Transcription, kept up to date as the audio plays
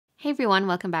Hey everyone,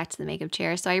 welcome back to the Makeup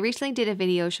Chair. So I recently did a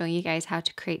video showing you guys how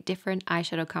to create different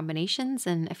eyeshadow combinations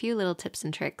and a few little tips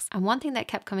and tricks. And one thing that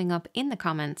kept coming up in the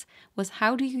comments was,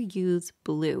 how do you use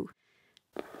blue?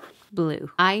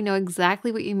 Blue. I know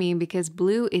exactly what you mean because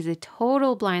blue is a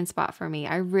total blind spot for me.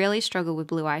 I really struggle with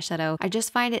blue eyeshadow. I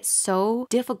just find it so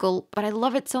difficult, but I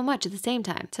love it so much at the same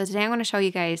time. So today I'm going to show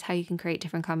you guys how you can create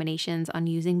different combinations on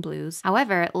using blues.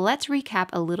 However, let's recap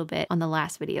a little bit on the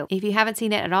last video. If you haven't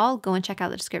seen it at all, go and check out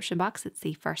the description box. It's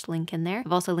the first link in there.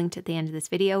 I've also linked at the end of this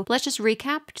video. But let's just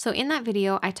recap. So in that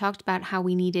video, I talked about how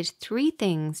we needed 3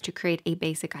 things to create a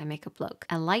basic eye makeup look: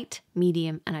 a light,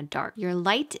 medium, and a dark. Your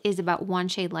light is about 1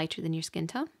 shade lighter than your skin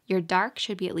tone. Your dark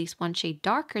should be at least 1 shade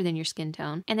darker than your skin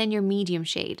tone. And then your medium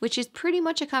shade, which is pretty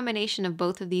much a combination of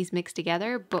both of these mixed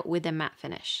together, but with a matte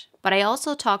finish. But I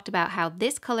also talked about how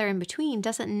this color in between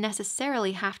doesn't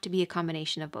necessarily have to be a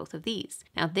combination of both of these.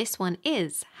 Now this one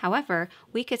is, however,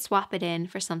 we could swap it in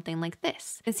for something like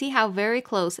this. You can see how very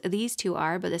close these two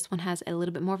are, but this one has a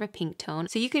little bit more of a pink tone.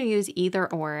 So you can use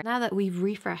either or. Now that we've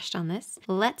refreshed on this,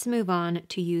 let's move on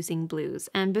to using blues.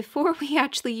 And before we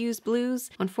actually use blues,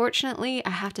 unfortunately,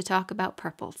 I have to talk about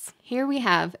purples. Here we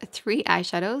have 3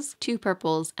 eyeshadows, 2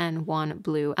 purples and 1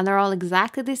 blue, and they're all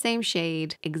exactly the same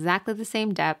shade, exactly the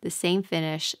same depth, the same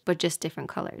finish, but just different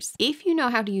colors. If you know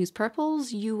how to use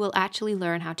purples, you will actually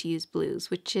learn how to use blues,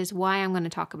 which is why I'm going to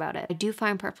talk about it. I do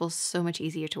find purples so much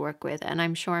easier to work with, and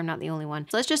I'm sure I'm not the only one.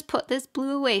 So let's just put this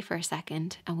blue away for a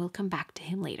second and we'll come back to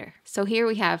him later. So here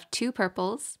we have 2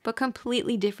 purples, but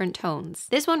completely different tones.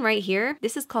 This one right here,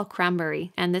 this is called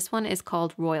Cranberry, and this one is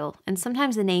called Royal. And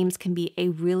sometimes the names can be a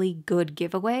really good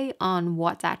giveaway on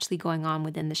what's actually going on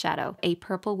within the shadow. A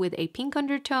purple with a pink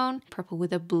undertone, purple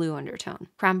with a blue undertone.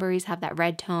 Cranberries have that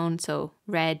red tone, so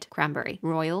red, cranberry.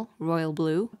 Royal, royal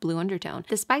blue, blue undertone.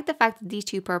 Despite the fact that these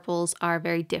 2 purples are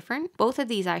very different, both of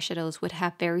these eyeshadows would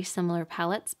have very similar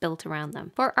palettes built around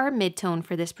them. For our mid-tone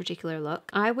for this particular look,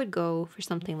 I would go for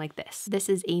something like this. This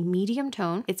is a medium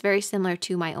tone. It's very similar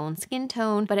to my own skin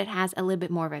tone, but it has a little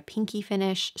bit more of a pinky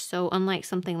finish. So unlike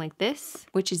something like this,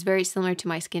 which is very similar to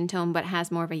my skin tone, but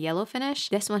has more of a yellow finish,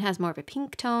 this one has more of a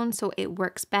pink tone, so it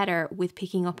works better with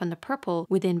picking up on the purple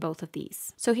within both of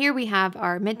these. So here we have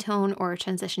our mid-tone or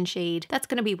transition shade that's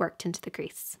going to be worked into the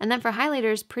crease. And then for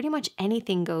highlighters, pretty much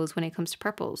anything goes when it comes to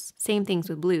purples. Same things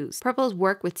with blues. Purples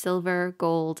work with silver,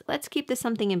 gold. Let's keep this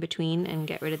something in between and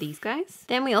get rid of these guys.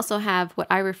 Then we also have what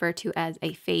I refer to as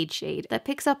a fade shade that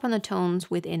picks up on the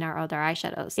tones within our other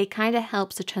eyeshadows. It kind of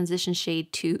helps the transition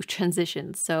shade to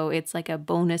transition. So it's like a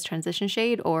bonus transition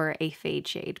shade or a fade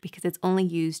shade because it's only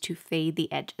used to fade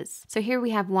the edges. So here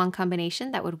we have one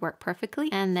combination that would work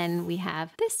perfectly. And then we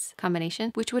have this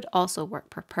combination, which would also work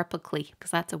perfectly,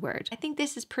 because that's a word. I think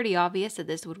this is pretty obvious that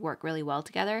this would work really well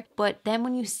together, but then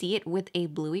when you see it with a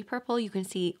bluey purple, you can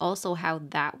see also how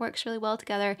that works really well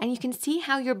together. And you can see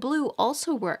how your blue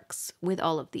also works with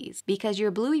all of these because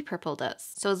your bluey purple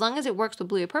does. So as long as it works with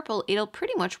bluey purple, it'll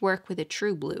pretty much work with a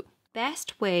true blue.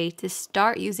 Best way to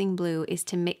start using blue is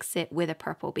to mix it with a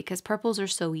purple because purples are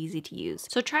so easy to use.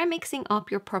 So try mixing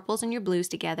up your purples and your blues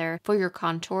together for your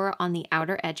contour on the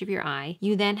outer edge of your eye.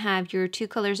 You then have your 2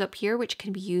 colors up here, which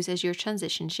can be used as your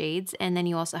transition shades. And then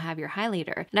you also have your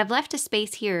highlighter. And I've left a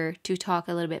space here to talk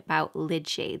a little bit about lid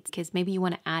shades because maybe you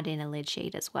want to add in a lid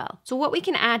shade as well. So what we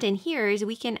can add in here is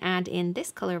we can add in this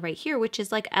color right here, which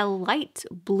is like a light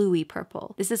bluey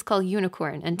purple. This is called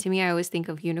Unicorn. And to me, I always think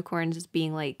of unicorns as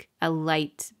being like a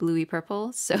light bluey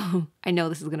purple, so I know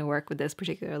this is going to work with this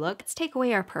particular look. Let's take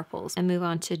away our purples and move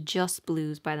on to just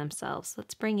blues by themselves.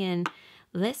 Let's bring in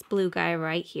this blue guy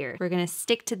right here. We're going to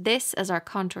stick to this as our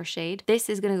contour shade. This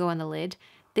is going to go on the lid.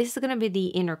 This is going to be the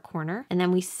inner corner, and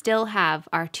then we still have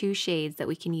our 2 shades that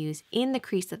we can use in the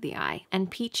crease of the eye.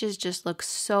 And peaches just look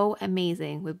so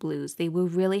amazing with blues. They will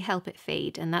really help it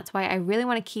fade, and that's why I really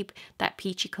want to keep that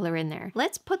peachy color in there.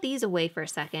 Let's put these away for a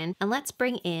second, and let's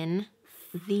bring in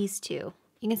these 2.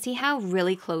 You can see how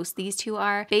really close these 2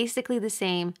 are. Basically the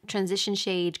same transition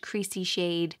shade, creasy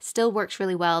shade, still works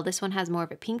really well. This one has more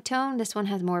of a pink tone. This one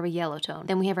has more of a yellow tone.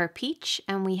 Then we have our peach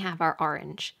and we have our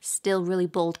orange. Still really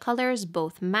bold colors,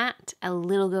 both matte, a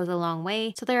little goes a long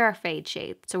way. So they're our fade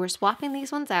shades. So we're swapping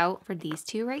these ones out for these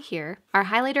 2 right here. Our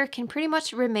highlighter can pretty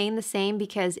much remain the same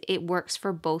because it works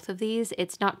for both of these.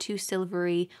 It's not too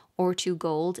silvery or too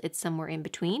gold. It's somewhere in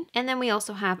between. And then we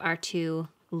also have our 2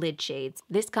 lid shades.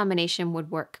 This combination would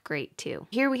work great too.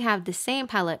 Here we have the same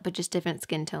palette, but just different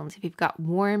skin tones. If you've got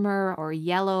warmer or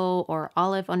yellow or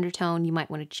olive undertone, you might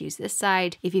want to choose this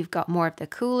side. If you've got more of the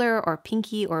cooler or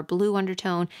pinky or blue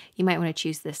undertone, you might want to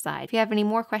choose this side. If you have any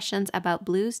more questions about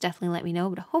blues, definitely let me know,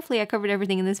 but hopefully I covered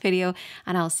everything in this video,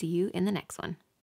 and I'll see you in the next one.